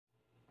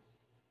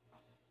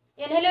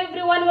Hello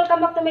everyone,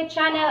 welcome back to my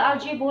channel,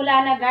 LG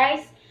Bulana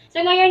guys.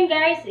 So ngayon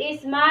guys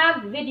is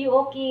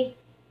mag-videoke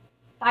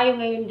tayo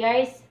ngayon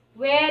guys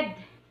with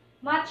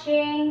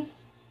matching.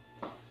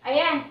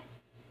 Ayan.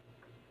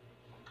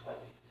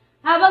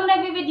 Habang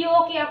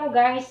nagvi-videoke ako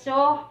guys,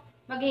 so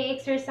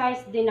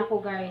mag-i-exercise din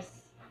ako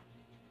guys.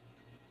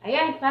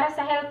 Ayan, para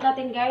sa health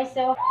natin guys.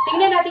 So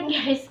tingnan natin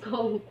guys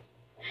kung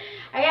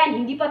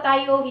ayan, hindi pa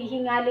tayo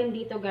hihingalin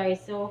dito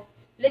guys. So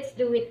let's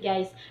do it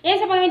guys. Ayan,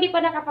 sa mga hindi pa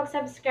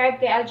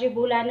nakapag-subscribe kay LG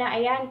Bulana,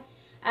 ayan,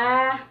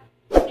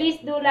 please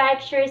do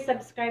like, share,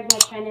 subscribe my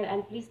channel,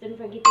 and please don't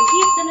forget to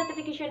hit the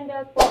notification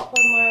bell po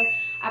for more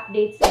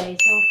updates guys.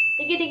 So,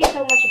 thank you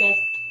so much guys.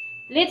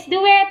 Let's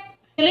do it!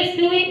 Let's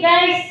do it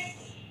guys!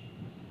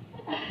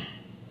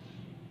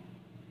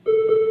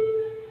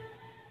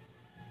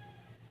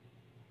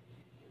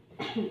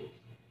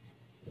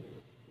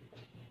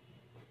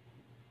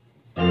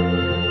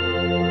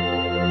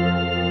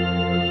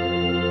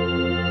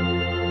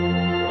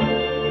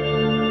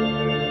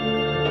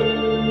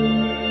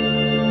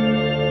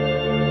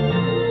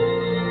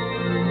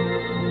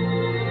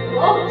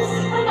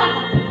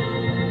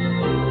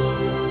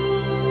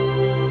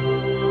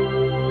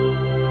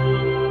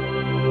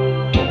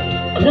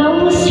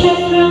 Lost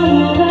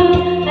from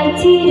love, I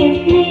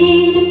didn't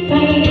need the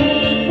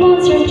pain.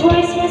 Once or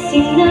twice was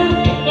enough,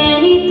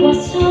 and it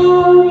was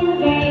all in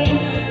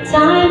vain.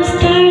 Time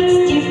starts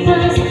to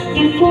pass,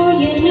 before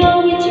you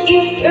know it,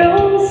 you're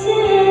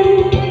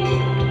frozen.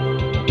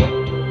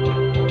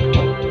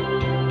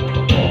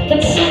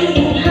 But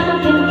something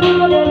happened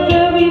for the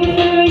very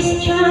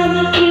first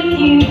time with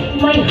you.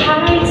 My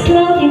heart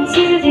slowed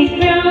into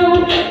the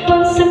ground,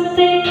 found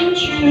something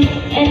true,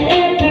 and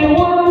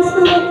everyone's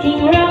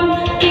looking around.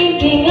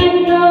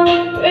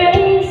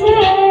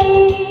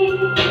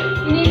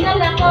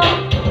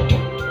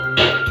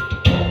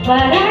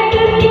 But I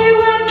don't hear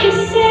what you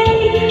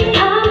say.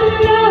 I'm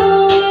in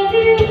love with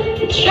you.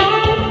 You try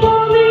to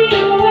pull me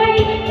away,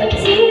 but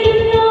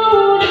didn't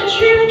know the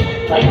truth.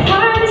 My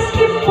heart is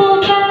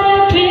crippled, but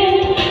I've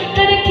been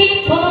gonna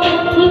keep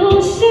on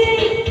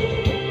losing.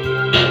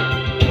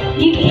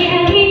 You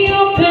can't be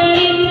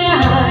opening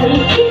now. You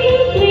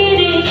keep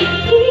bleeding,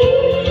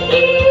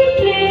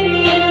 keep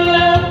bleeding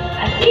love.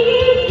 I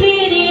keep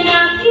bleeding,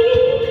 I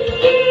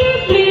keep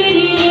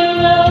bleeding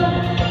love.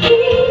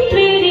 Keep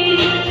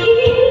bleeding.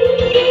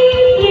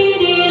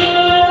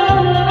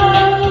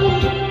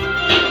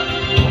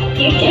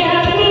 You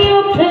can't be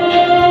open.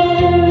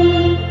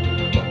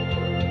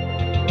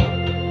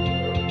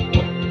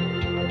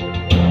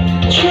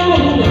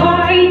 Trying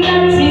hard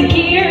not to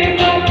hear,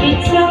 but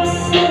it talks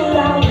so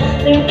loud.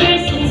 The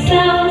piercing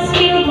sounds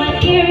fill my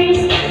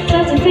ears,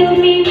 try to fill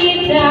me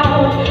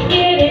without.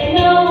 Didn't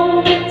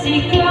know that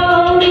the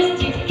goal is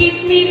to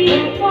keep me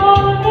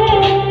from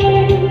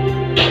falling.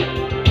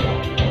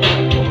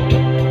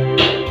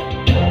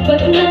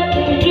 But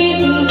nothing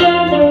driven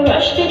than the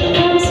rush that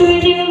comes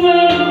with your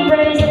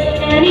embrace.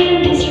 And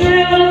in this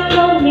world of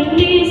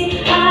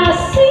loneliness, I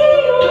see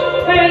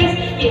your face.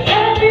 Yeah,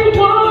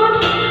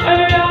 everyone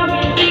around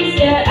me thinks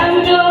that I'm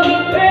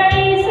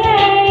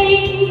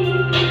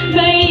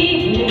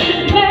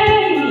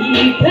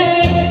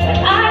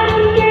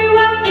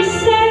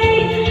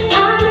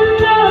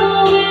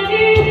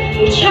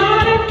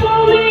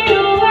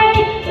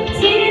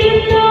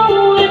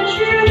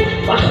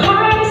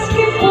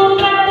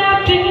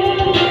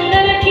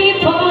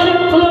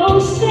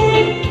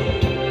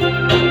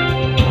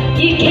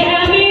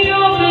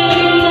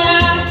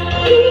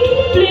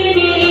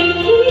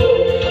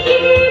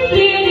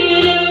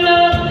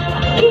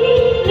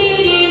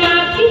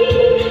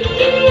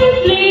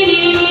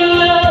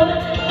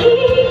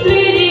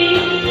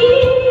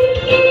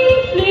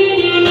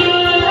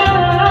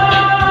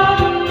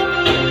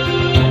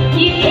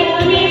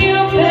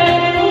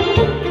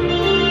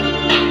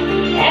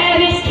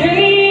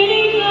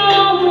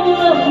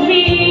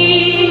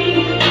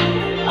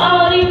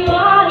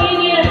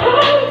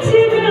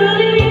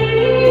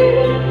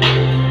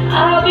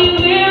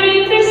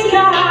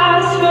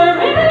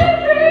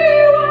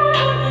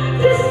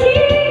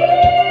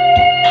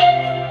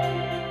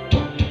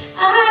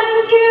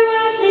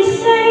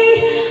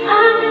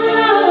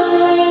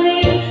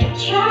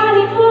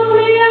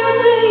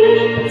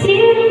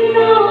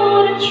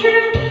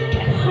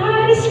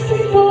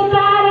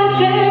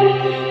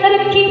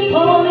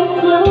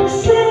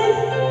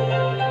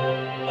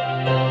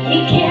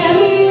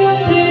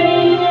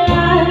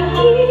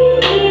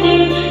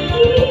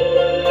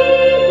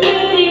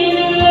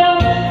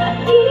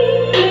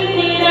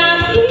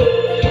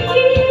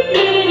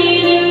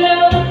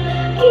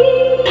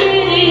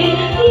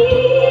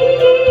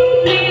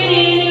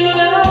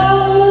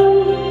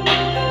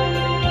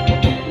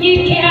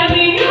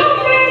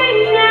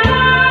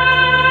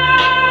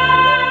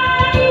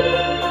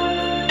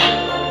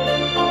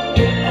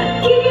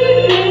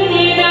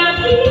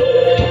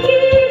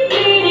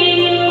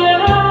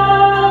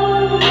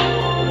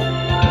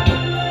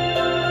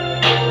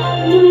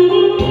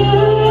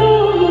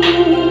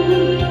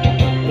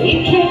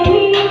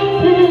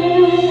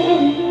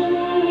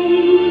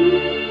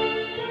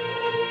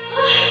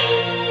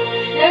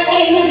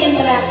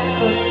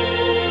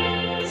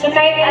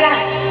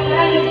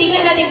kahit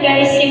tingnan natin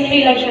guys,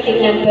 simple lang siya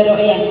tingnan, pero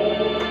ayan,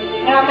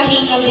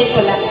 nakakahingal din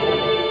pala.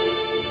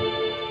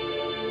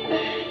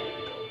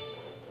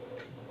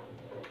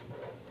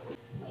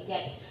 Oh my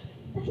God.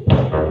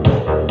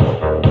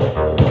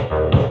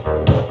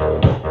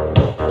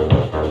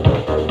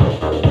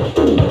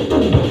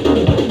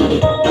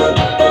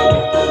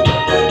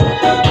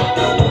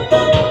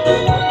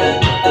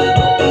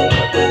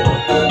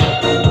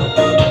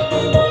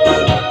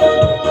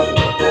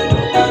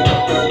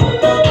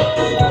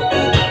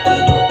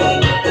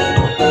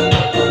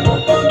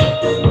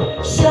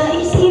 Sa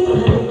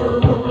isipan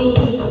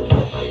ko'y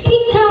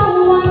ikaw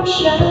ang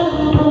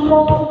siyang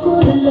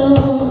kumukulo.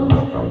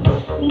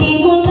 Di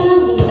mo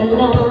lang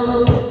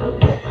alam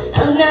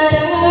ang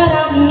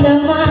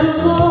nararamdaman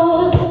ko.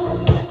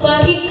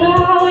 Pag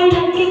ikaw ay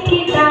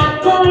nakikita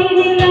ko'y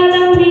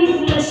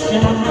nilalamig na sa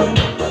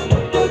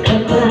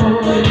kaba.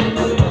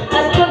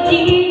 At pag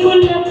di ko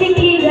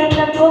napigilan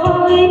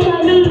ako'y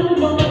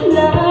nalulunod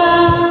na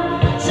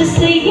sa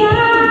saya.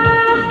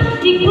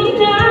 Di ko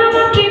na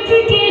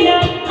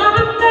mapipigilan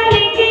ang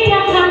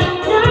kaligayahan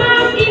na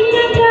aking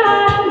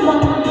nadarama.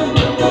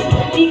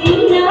 Di ko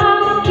na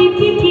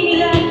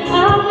mapipigilan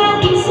ang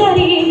aking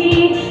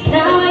sarili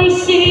na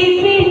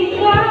isipin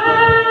ka.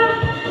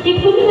 Di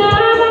ko na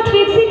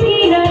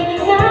mapipigilan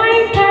na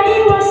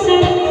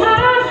ikaiwasan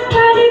at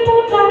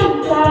kalimutan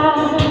ka.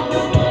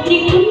 Di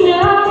ko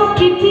na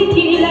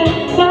mapipigilan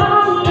pa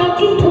ang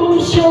aking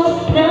puso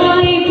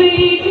na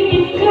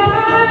ibigin ka.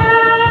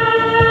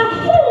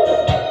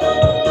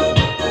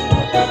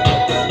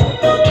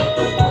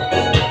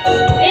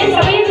 Ayan,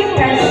 sabayin niyo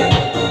guys.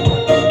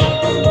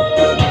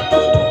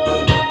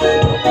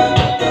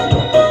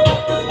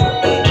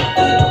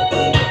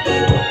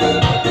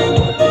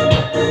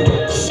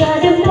 Sa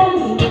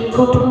damdamin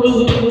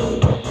ko'y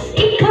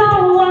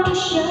ikaw ang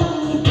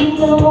siyang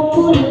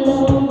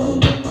pinupulong.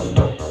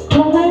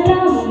 Kung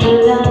alam mo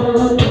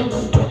lang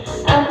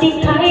at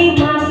ika'y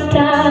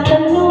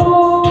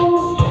magtatanong,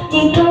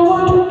 ikaw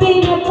ang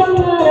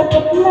pinapangarap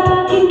at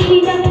laging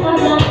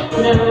hinahanap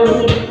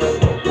ng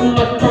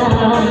mata.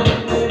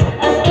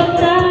 At pag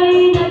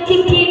tayo'y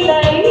nakikita,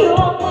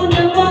 ayoko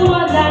nang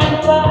mawalan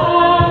pa.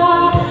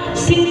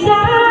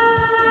 Sinta,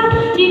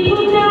 di ko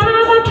na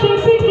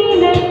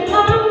mapipigilan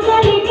ang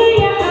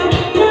kaligayahan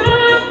na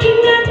aking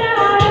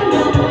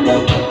nadarama.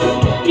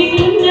 Di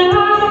ko na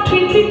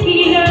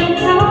mapipigilan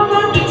ang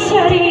aking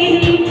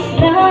sarili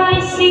na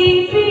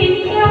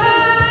isipin ka.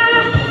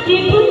 Di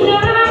ko na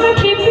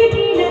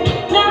mapipigilan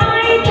na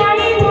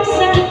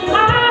ikaiwasan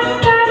at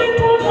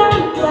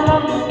kalimutan ka.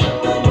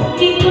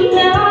 Di ko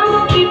na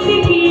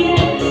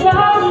mapipigilan pa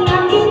ang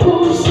aking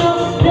puso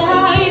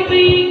na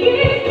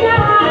ibigin ka.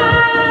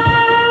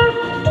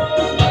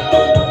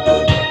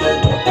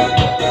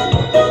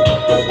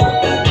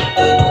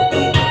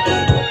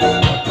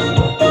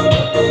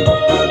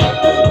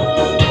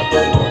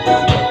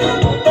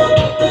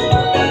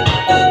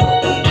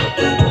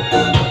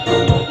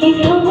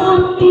 Ikaw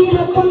ang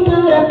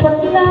pinapangarap at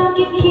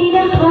laging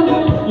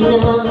hinahanap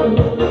ng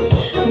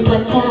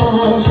mata.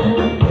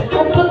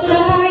 At pag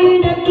tayo'y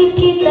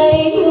nakikita,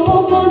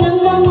 ayoko nang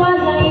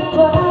mawalay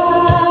pa.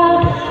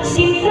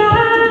 Sinta,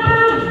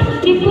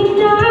 di ko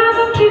na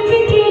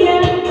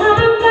mapipigilan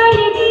ang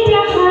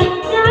kaligayahan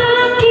na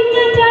aking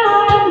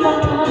nadarama.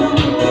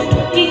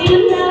 Di ko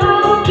na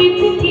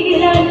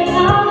mapipigilan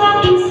ang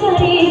aking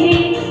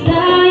sarili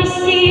na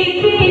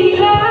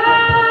isipin ka.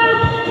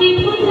 Di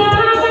ko na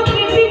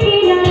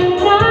mapipigilan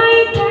na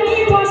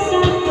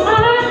ikaiwasan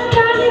at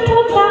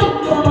kalimutan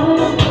ka.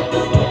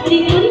 Di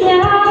ko na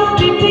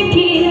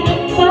mapipigilan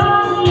pa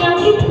ang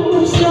aking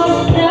puso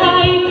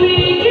na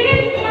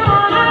ibigin ka.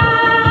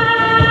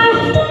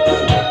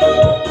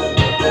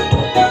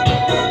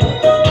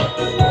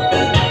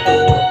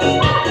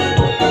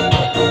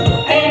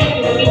 Ayan,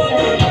 pinag-isa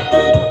na.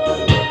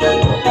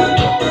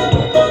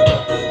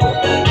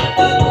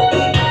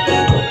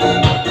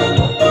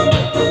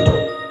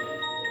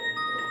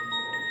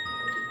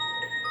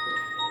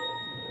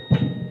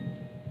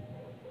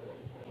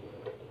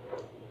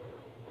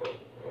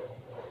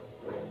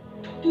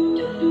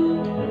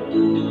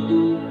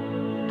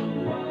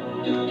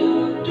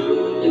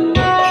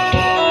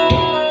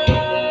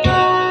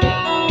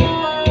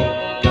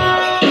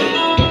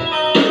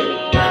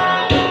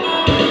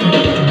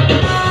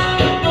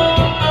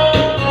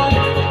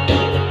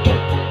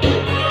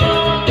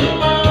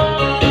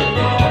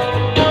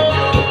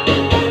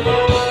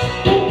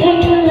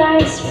 The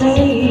lights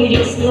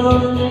fading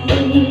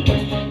slowly.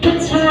 The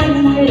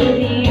time with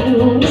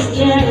you is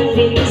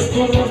standing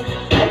still.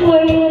 I'm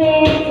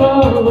waiting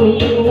for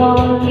you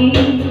only.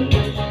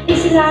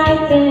 This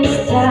life is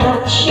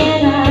touch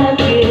and I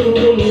feel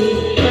you.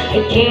 I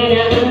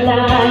cannot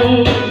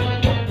lie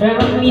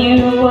from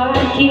you. I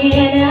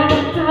cannot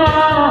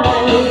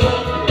hide.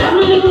 I'm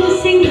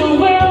losing the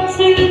will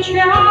to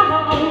try.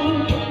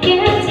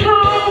 Can't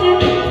hide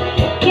it,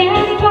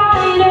 can't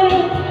fight it.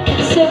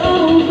 So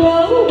go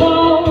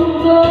on,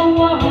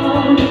 come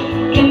on,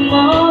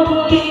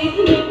 leave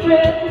me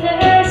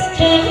breathless.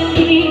 Tell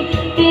me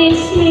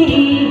this means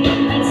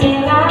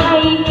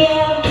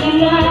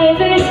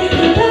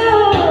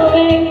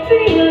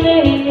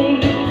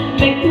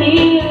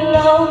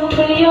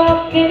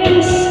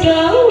Just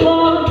go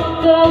on,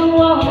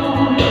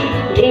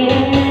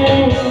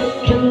 yeah,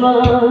 come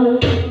on.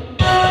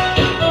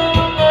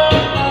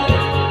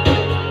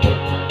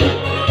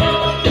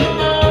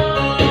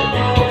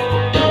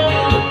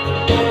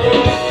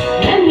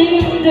 And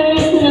if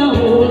there's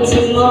no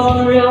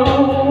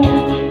tomorrow,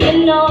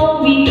 and all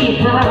we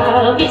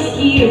have is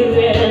here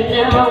and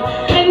now,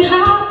 I'm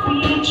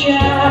happy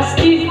just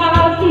to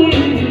have you.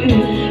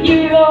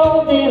 You're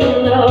all the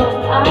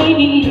love I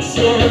need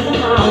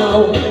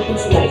somehow.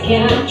 It's like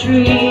a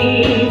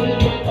dream,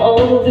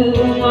 all the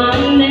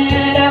one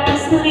that I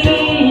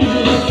sleep.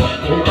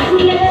 And I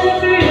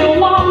never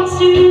want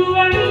to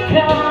wake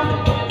up.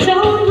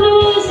 Don't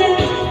lose it,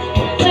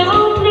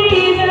 don't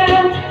leave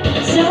it.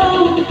 So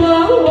go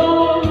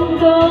on,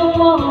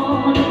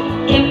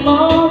 come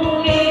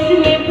on, leave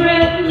me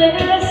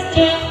breathless.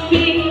 Don't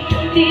be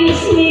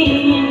this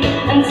mean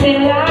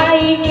until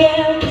I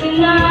can't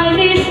deny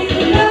this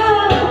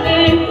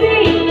loving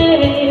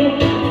feeling.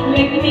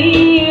 Make me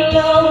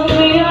love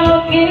me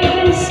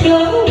again. Go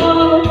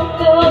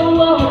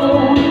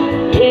on,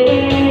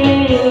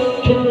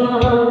 yeah, come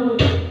on.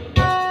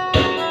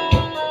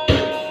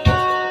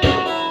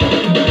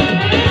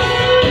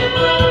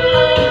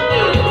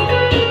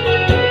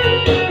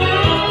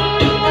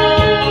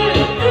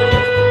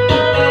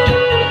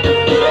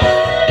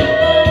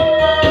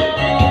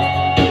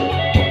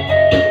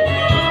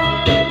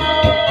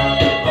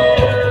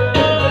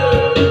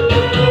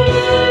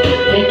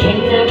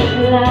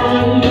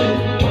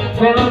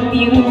 From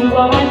you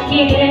I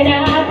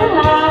cannot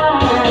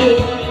hide,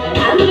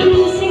 and I'm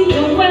losing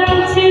the will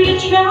to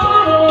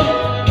try it.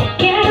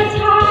 Can't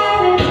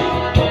hide it,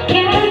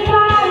 can't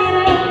fight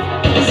it.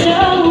 So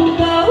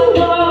go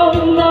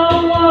on,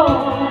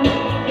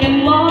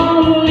 come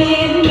on,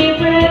 leave me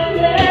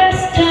breathless.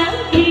 Don't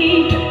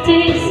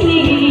tease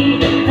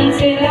me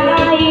until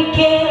I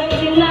can't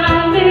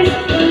deny this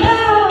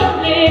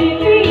loving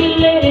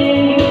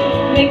feeling.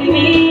 Make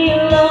me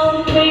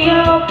love for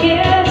your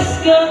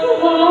kiss. Go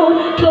on,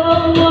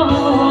 come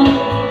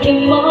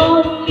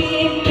on,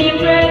 leave me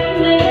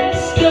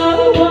breathless. Go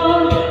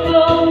on,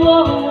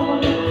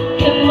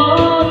 come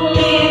on,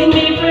 leave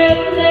me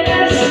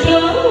breathless.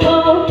 Go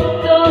on,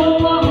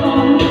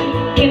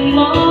 come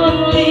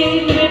on,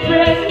 leave me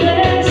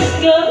breathless.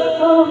 Go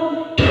on.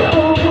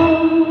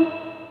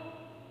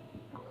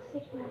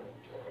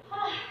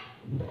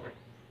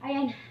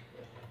 Ayan.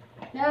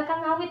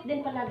 Nakakangawit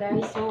din pala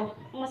guys. So,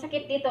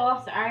 masakit dito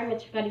sa arm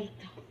at saka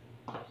dito.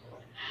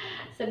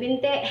 Sa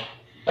binte.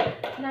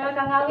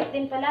 Nakakangawit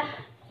din pala.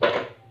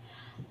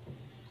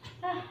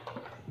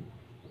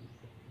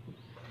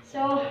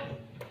 So,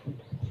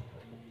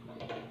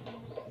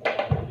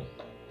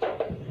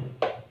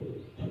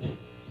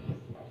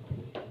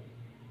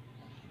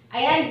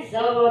 ayan.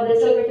 So,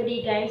 that's all for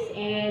today guys.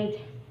 And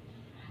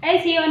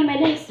I'll see you on my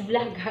next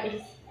vlog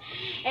guys.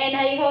 And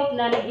I hope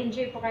na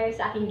nag-enjoy po kayo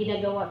sa aking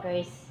ginagawa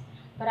guys.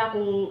 Para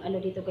akong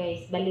ano dito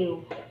guys, baliw.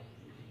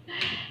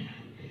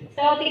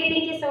 So,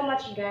 thank you so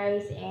much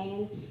guys.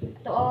 And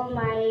to all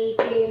my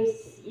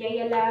teams,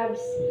 Yaya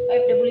Labs,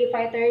 OFW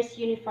Fighters,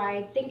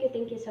 Unified, thank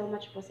you so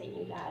much po sa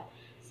inyo lahat.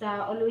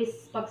 Sa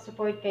always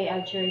pag-support kay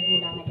Alger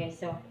Bulana guys.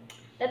 So,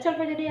 that's all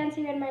for today and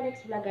see you in my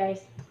next vlog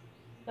guys.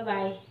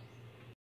 Bye-bye.